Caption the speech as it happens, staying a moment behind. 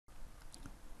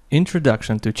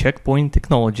Introduction to Checkpoint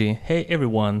Technology. Hey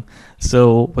everyone!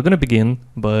 So we're going to begin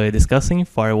by discussing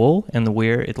firewall and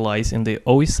where it lies in the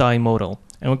OSI model.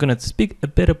 And we're going to speak a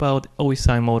bit about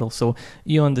OSI model so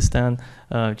you understand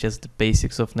just the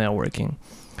basics of networking.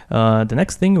 The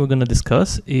next thing we're going to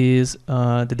discuss is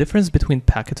the difference between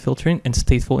packet filtering and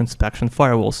stateful inspection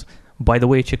firewalls. By the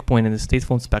way, checkpoint and the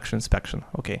stateful inspection.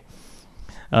 Okay.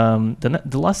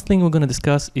 The last thing we're going to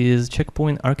discuss is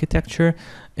checkpoint architecture.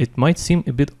 It might seem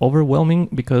a bit overwhelming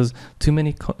because too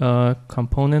many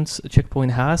components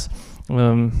checkpoint has,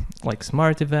 like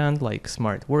smart event, like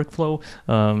smart workflow,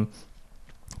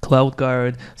 cloud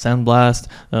guard, sandblast,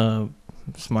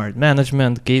 smart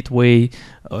management, gateway.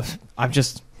 I'm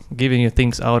just giving you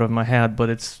things out of my head, but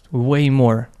it's way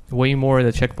more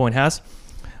that checkpoint has.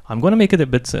 I'm going to make it a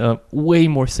bit way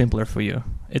more simpler for you.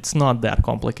 It's not that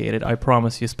complicated, I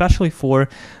promise you, especially for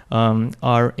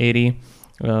R80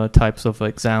 types of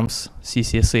exams,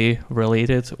 CCSA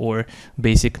related or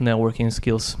basic networking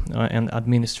skills and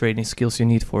administrating skills you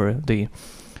need for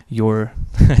your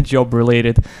job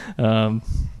related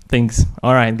things.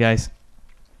 All right, guys.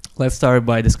 Let's start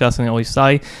by discussing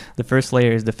OSI. The first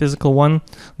layer is the physical one.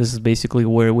 This is basically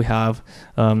where we have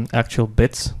actual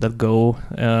bits that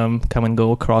come and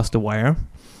go across the wire,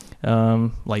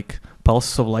 like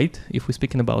pulses of light, if we're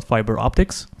speaking about fiber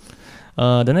optics.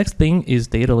 The next thing is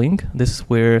data link. This is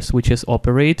where switches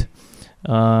operate,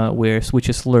 where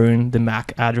switches learn the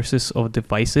MAC addresses of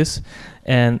devices.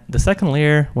 And the second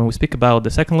layer, when we speak about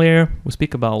the second layer, we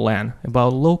speak about LAN,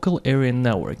 about local area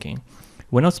networking.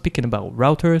 We're not speaking about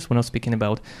routers, we're not speaking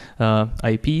about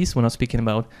IPs, we're not speaking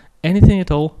about anything at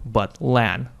all but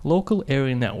LAN, local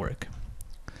area network.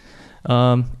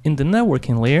 In the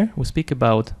networking layer, we speak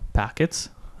about packets.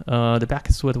 The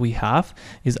packets what we have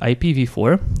is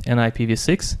IPv4 and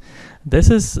IPv6. This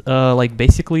is like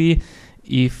basically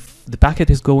if the packet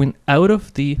is going out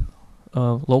of the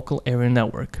local area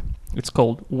network. It's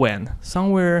called WAN,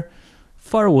 somewhere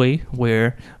far away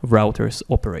where routers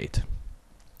operate.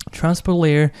 Transport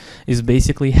layer is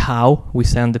basically how we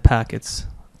send the packets.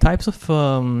 Types of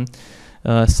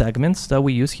segments that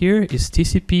we use here is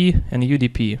TCP and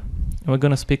UDP. And we're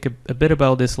going to speak a bit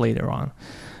about this later on.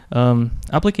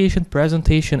 Application,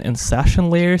 presentation, and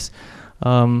session layers.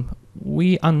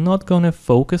 We are not going to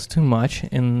focus too much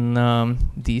in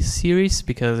this series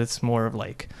because it's more of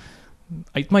like,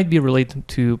 it might be related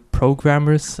to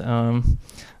programmers,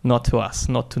 not to us,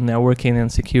 not to networking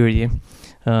and security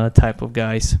type of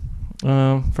guys.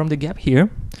 From the gap here,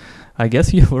 I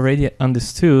guess you've already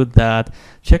understood that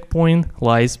checkpoint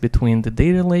lies between the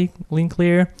data link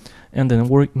layer and the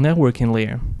networking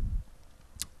layer.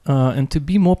 And to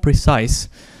be more precise,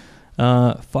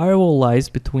 firewall lies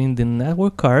between the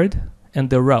network card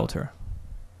and the router.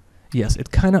 Yes,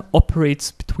 it kind of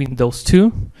operates between those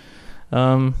two,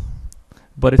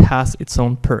 but it has its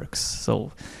own perks.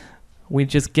 So we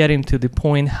just get into the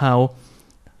point how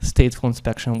stateful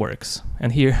inspection works.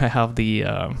 And here I have the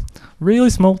really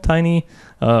small, tiny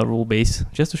rule base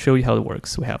just to show you how it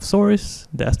works. We have source,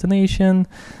 destination,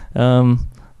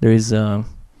 there is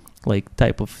like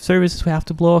type of services we have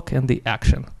to block, and the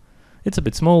action. It's a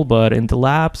bit small, but in the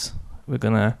labs, we're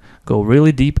gonna go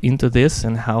really deep into this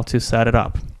and how to set it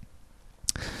up.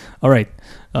 All right,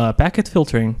 packet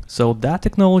filtering. So that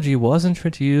technology was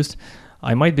introduced,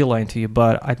 I might be lying to you,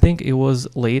 but I think it was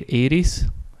late 80s,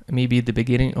 maybe the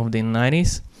beginning of the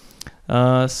 90s.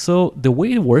 So the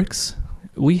way it works,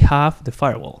 we have the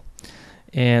firewall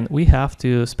and we have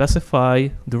to specify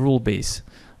the rule base.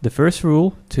 The first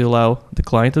rule to allow the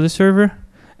client to the server,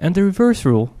 and the reverse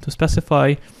rule to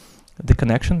specify the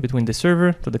connection between the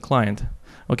server to the client.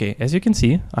 Okay, as you can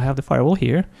see, I have the firewall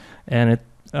here, and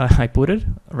I put it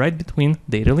right between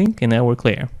data link and network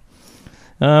layer.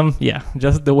 Yeah,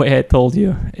 just the way I told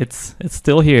you, it's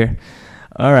still here.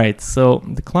 All right, so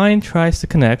the client tries to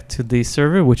connect to the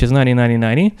server, which is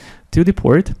 909090, to the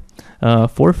port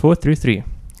 4433.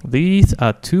 These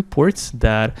are two ports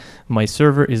that my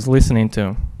server is listening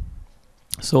to.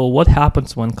 So what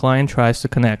happens when client tries to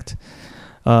connect?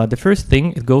 The first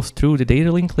thing, it goes through the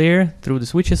data link layer, through the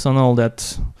switches and all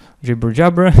that jibber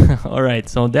jabber. All right,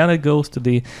 so then it goes to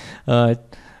the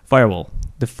firewall.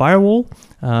 The firewall,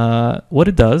 what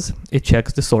it does, it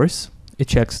checks the source, it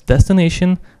checks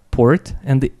destination, port,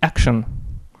 and the action.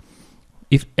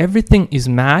 If everything is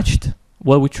matched,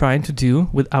 what we're trying to do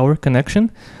with our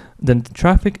connection, then the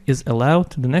traffic is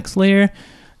allowed to the next layer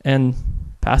and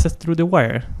passes through the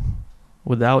wire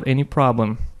without any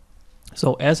problem.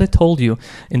 So as I told you,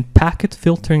 in packet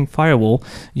filtering firewall,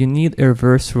 you need a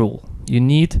reverse rule. You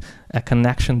need a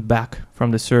connection back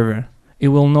from the server. it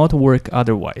will not work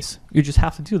otherwise. You just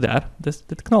have to do that. That's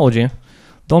the technology.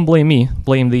 Don't blame me,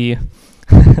 blame the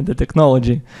the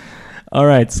technology. All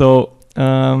right, so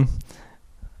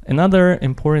another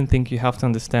important thing you have to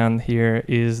understand here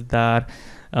is that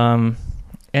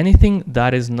anything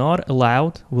that is not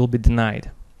allowed will be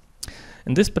denied.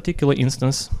 In this particular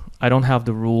instance, I don't have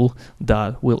the rule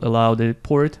that will allow the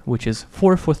port, which is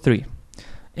 443.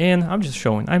 And I'm just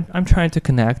showing, I'm trying to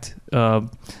connect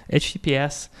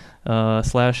HTTPS /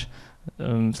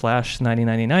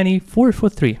 9090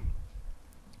 443.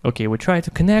 Okay, we try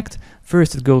to connect.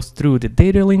 First it goes through the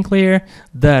data link layer,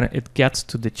 then it gets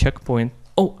to the checkpoint.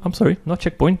 Oh, I'm sorry, not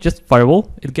checkpoint, just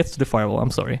firewall. It gets to the firewall,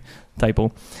 I'm sorry,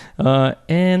 typo.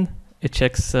 And it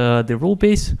checks the rule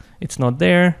base, it's not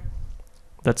there.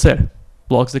 That's it,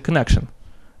 blocks the connection.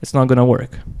 It's not gonna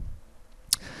work.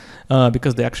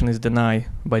 Because the action is denied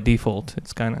by default.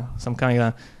 It's some kind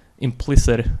of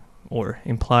implicit or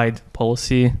implied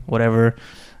policy, whatever.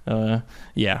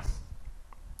 Yeah.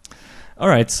 All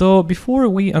right, so before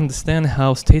we understand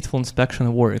how stateful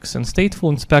inspection works, and stateful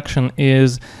inspection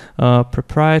is a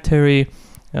proprietary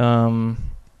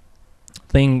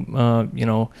thing,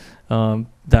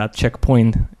 that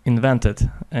Checkpoint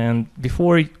invented. And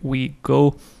before we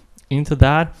go into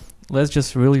that, let's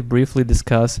just really briefly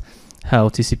discuss how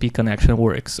TCP connection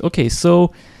works. Okay,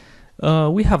 so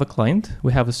we have a client,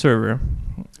 we have a server.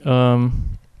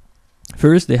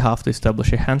 First, they have to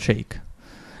establish a handshake.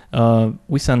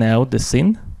 We send out the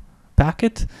SYN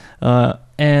packet,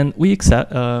 and we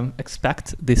expect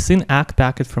the SYN ACK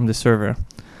packet from the server.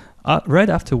 Right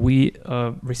after we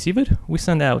receive it, we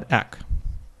send out ACK.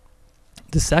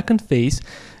 The second phase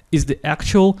is the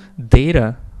actual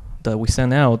data that we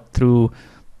send out through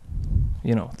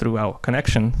our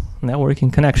connection,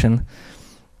 networking connection.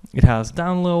 It has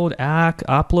download, ACK,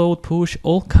 upload, push,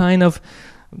 all kind of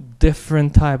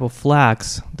different type of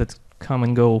flags that come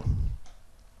and go.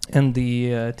 And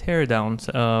the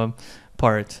teardown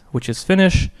part, which is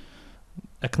finish,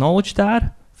 acknowledge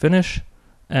that, finish,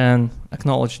 and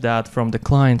acknowledge that from the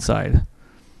client side.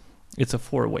 It's a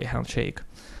four-way handshake.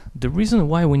 The reason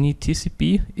why we need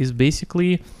TCP is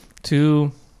basically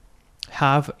to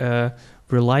have a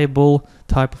reliable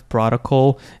type of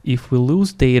protocol. If we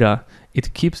lose data,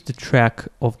 it keeps the track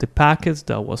of the packets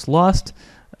that was lost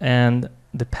and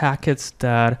the packets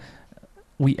that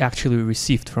we actually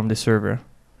received from the server.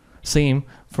 Same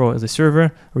for the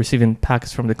server receiving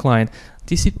packets from the client.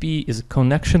 TCP is a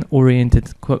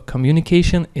connection-oriented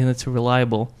communication, and it's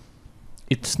reliable.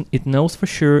 It knows for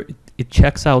sure, it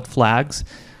checks out flags,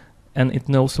 and it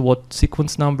knows what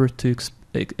sequence number to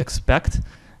expect,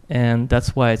 and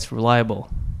that's why it's reliable.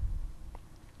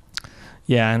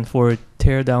 Yeah, and for a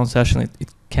teardown session,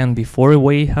 it can be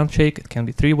four-way handshake, it can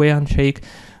be three-way handshake.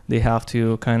 They have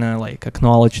to kind of like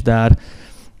acknowledge that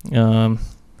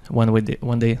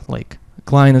when they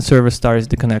client and server starts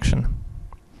the connection.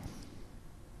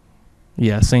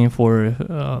 Yeah, same for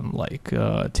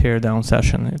teardown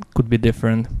session. It could be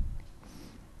different.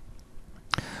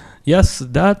 Yes,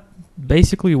 that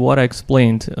basically what I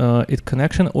explained. It's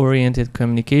connection-oriented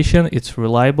communication. It's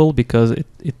reliable because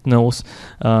it knows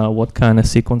what kind of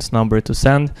sequence number to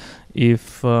send.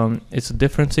 If it's a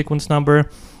different sequence number,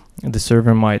 the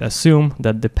server might assume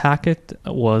that the packet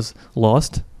was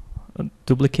lost,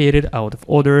 duplicated, out of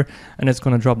order, and it's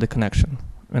going to drop the connection.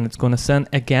 And it's going to send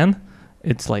again.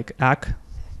 It's like ACK.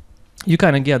 You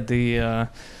kind of get the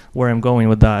where I'm going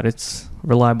with that. It's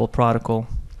reliable protocol.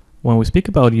 When we speak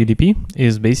about UDP,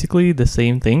 is basically the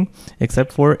same thing,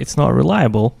 except for it's not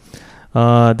reliable.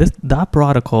 That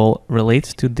protocol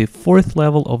relates to the fourth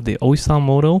level of the OSI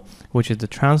model, which is the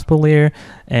transport layer,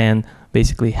 and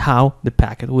basically how the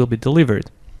packet will be delivered.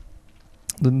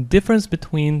 The difference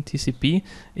between TCP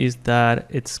is that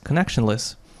it's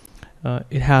connectionless.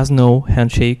 It has no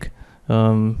handshake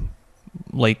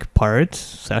part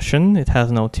session. It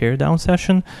has no teardown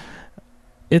session.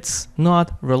 It's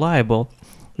not reliable.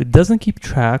 It doesn't keep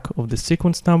track of the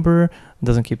sequence number,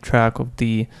 doesn't keep track of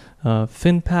the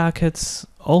FIN packets,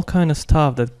 all kind of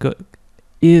stuff that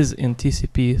is in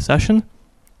TCP session.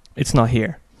 It's not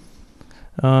here.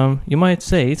 You might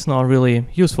say it's not really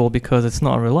useful because it's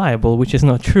not reliable, which is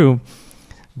not true,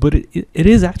 but it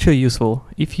is actually useful.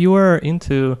 If you are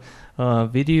into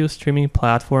video streaming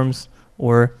platforms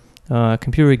or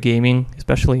computer gaming,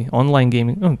 especially online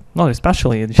gaming, not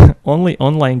especially, only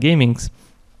online games,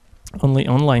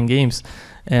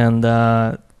 and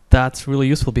that's really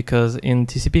useful because in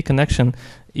TCP connection,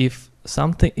 if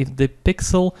the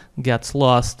pixel gets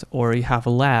lost or you have a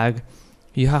lag,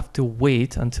 you have to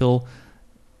wait until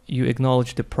you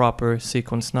acknowledge the proper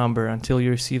sequence number until you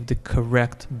receive the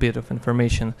correct bit of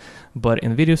information. But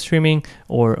in video streaming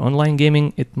or online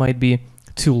gaming, it might be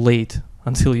too late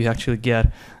until you actually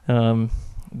get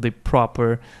the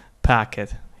proper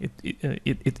packet.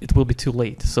 It will be too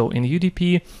late. So in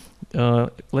UDP,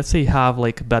 let's say you have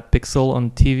like a bad pixel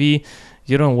on TV,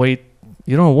 you don't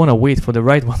want to wait for the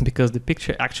right one because the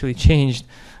picture actually changed,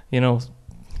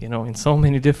 in so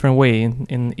many different ways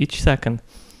in each second.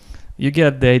 You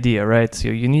get the idea, right? So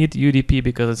you need UDP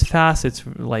because it's fast, it's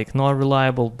like not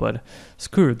reliable, but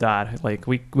screw that. Like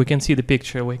we can see the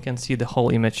picture, we can see the whole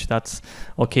image. That's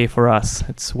okay for us.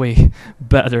 It's way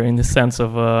better in the sense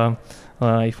of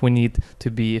if we need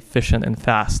to be efficient and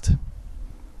fast.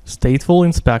 Stateful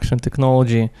inspection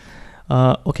technology.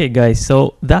 Okay, guys,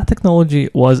 so that technology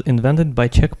was invented by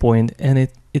Check Point, and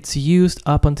it's used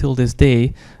up until this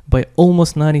day by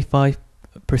almost 95%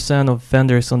 of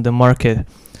vendors on the market.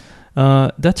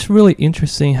 That's really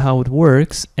interesting how it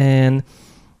works, and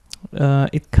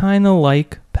it kind of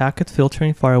like packet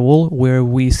filtering firewall, where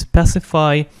we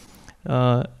specify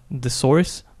the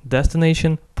source,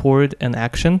 destination, port, and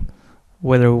action,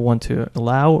 whether we want to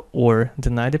allow or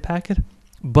deny the packet.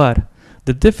 But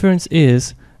the difference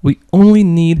is we only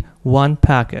need one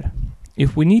packet.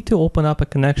 If we need to open up a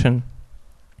connection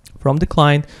from the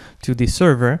client to the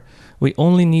server, we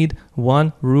only need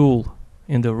one rule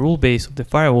in the rule base of the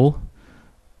firewall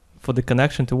for the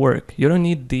connection to work. You don't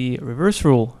need the reverse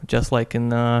rule, just like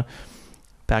in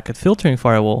packet filtering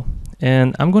firewall.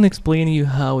 And I'm going to explain to you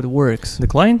how it works. The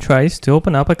client tries to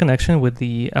open up a connection with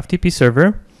the FTP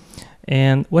server,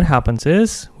 and what happens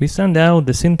is we send out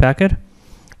the SYN packet.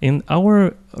 In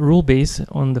our rule base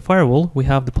on the firewall, we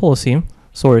have the policy,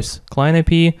 source, client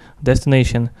IP,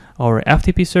 destination, our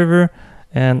FTP server,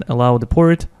 and allow the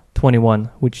port 21,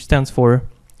 which stands for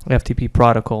FTP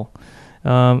protocol.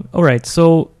 All right,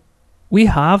 so we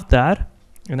have that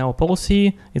in our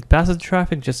policy. It passes the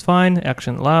traffic just fine,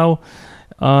 action allow.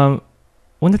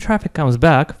 When the traffic comes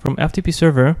back from FTP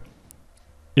server,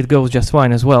 it goes just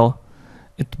fine as well.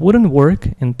 It wouldn't work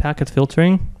in packet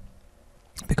filtering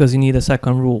because you need a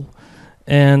second rule.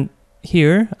 And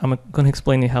here, I'm going to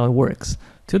explain you how it works.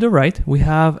 To the right, we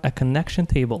have a connection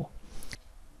table.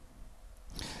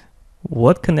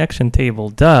 What connection table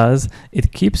does,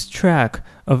 it keeps track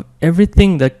of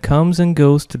everything that comes and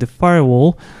goes to the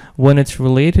firewall when it's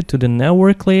related to the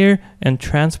network layer and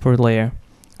transport layer.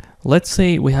 Let's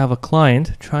say we have a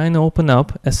client trying to open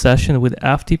up a session with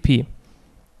FTP.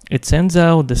 It sends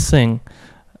out the SYN.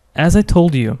 As I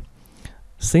told you,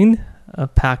 SYN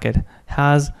packet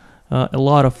has a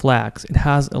lot of flags. It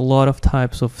has a lot of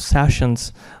types of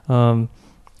sessions.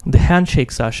 The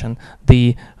handshake session,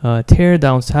 the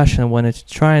teardown session, when it's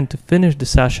trying to finish the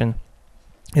session,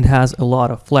 it has a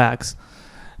lot of flags.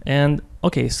 And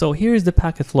okay, so here's the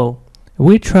packet flow.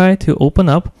 We try to open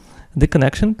up the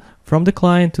connection from the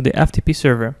client to the FTP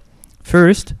server.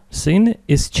 First, SYN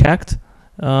is checked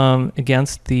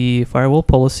against the firewall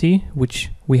policy,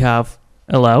 which we have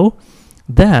allow.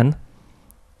 Then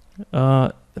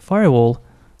the firewall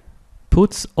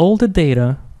puts all the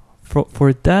data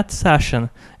for that session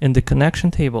in the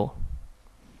connection table.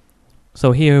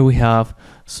 So here we have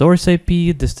source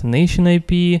IP, destination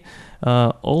IP,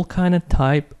 all kind of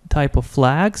type of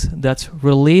flags that's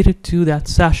related to that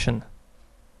session.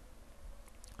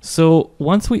 So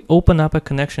once we open up a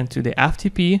connection to the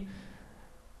FTP,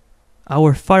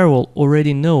 our firewall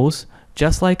already knows,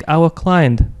 just like our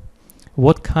client,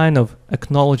 what kind of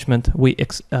acknowledgement we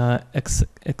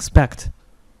expect.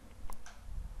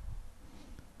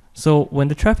 So when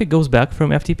the traffic goes back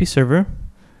from FTP server,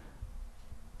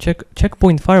 Check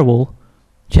Point firewall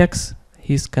checks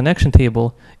his connection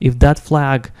table if that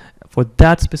flag for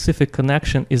that specific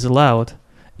connection is allowed.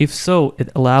 If so, it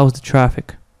allows the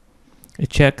traffic. It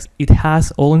checks it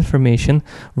has all information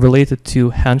related to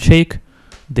handshake,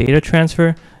 data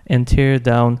transfer, and tear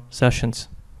down sessions.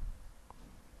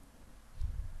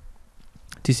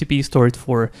 TCP is stored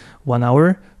for 1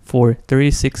 hour for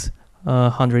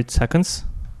 3600 seconds.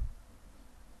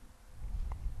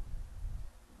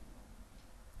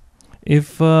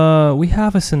 If we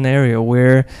have a scenario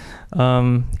where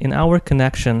in our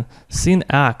connection, SYN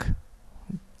ACK,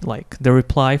 like the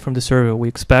reply from the server we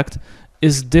expect,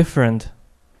 is different,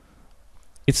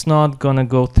 it's not gonna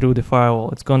go through the firewall.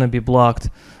 It's gonna be blocked.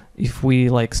 If we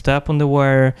like step on the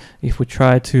wire, if we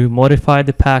try to modify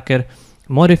the packet,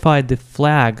 modify the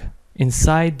flag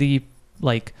inside the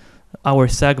our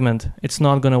segment, it's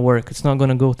not gonna work. It's not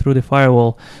gonna go through the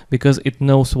firewall because it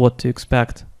knows what to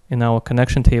expect in our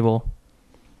connection table.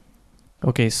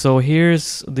 Okay, so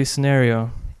here's the scenario.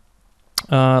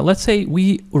 let's say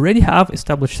we already have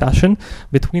established session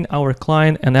between our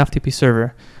client and FTP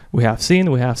server. We have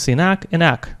SYN, we have SYN-ACK and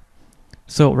ACK.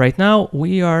 So right now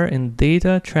we are in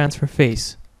data transfer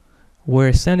phase.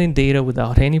 We're sending data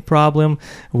without any problem.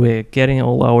 We're getting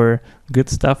all our good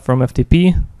stuff from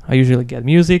FTP. I usually get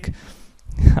music.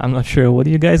 I'm not sure what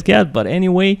you guys get, but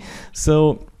anyway,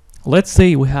 so let's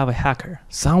say we have a hacker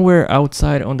somewhere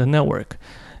outside on the network,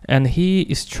 and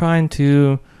he's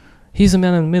a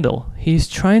man in the middle. He's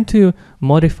trying to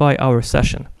modify our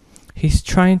session. He's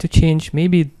trying to change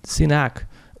maybe SYN-ACK,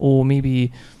 or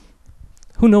maybe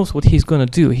who knows what he's gonna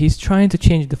do. He's trying to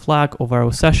change the flag of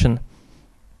our session.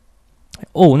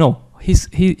 Oh no,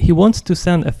 he wants to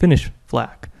send a finish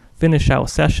flag, finish our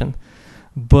session,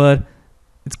 but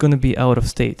it's gonna be out of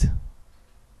state.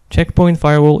 Checkpoint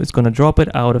firewall is gonna drop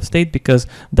it out of state because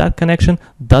that connection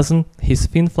his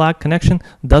fin flag connection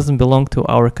doesn't belong to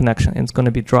our connection, and it's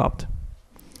gonna be dropped.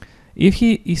 If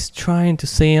he is trying to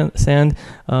send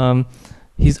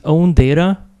his own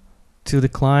data to the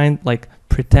client, like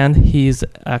pretend he's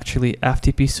actually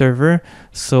FTP server,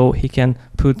 so he can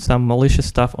put some malicious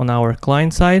stuff on our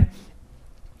client side,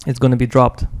 it's gonna be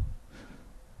dropped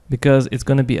because it's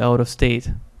gonna be out of state.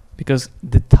 Because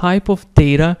the type of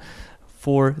data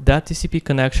for that TCP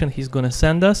connection he's going to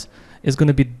send us is going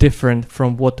to be different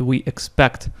from what we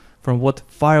expect, from what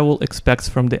firewall expects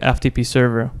from the FTP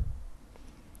server.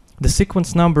 The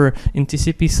sequence number in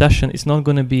TCP session is not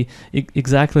going to be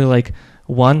exactly like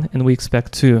 1 and we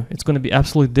expect 2. It's going to be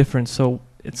absolutely different. So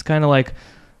it's kind of like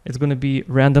it's going to be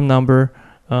random number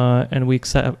and we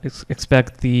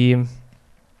expect the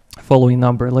following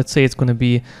number. Let's say it's going to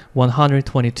be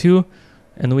 122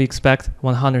 and we expect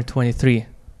 123,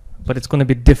 but it's going to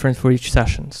be different for each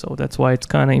session. So that's why it's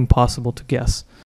kind of impossible to guess.